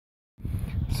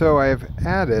So I've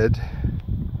added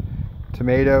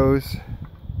tomatoes,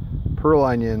 pearl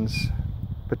onions,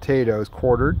 potatoes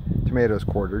quartered, tomatoes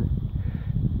quartered,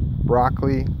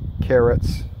 broccoli,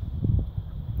 carrots,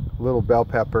 a little bell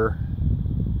pepper,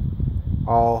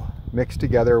 all mixed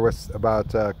together with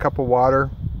about a cup of water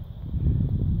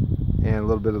and a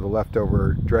little bit of the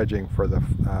leftover dredging for the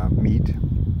meat.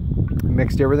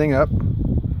 Mixed everything up.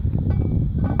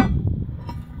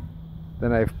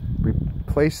 Then I've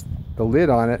replaced the lid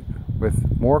on it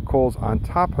with more coals on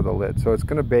top of the lid, so it's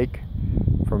going to bake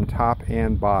from top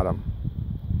and bottom.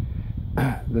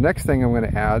 The next thing I'm going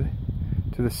to add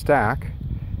to the stack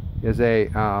is a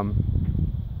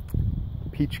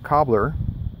peach cobbler,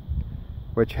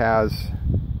 which has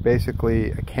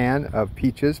basically a can of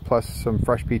peaches plus some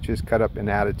fresh peaches cut up and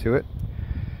added to it.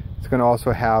 It's going to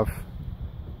also have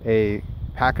a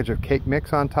package of cake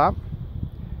mix on top.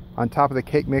 On top of the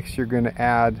cake mix, you're going to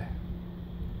add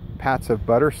pats of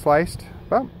butter sliced,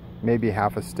 about maybe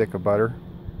half a stick of butter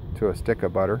to a stick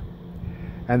of butter.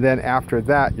 And then after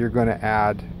that, you're going to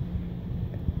add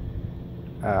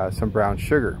some brown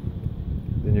sugar.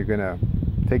 Then you're going to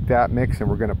take that mix and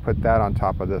we're going to put that on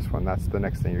top of this one. That's the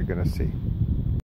next thing you're going to see.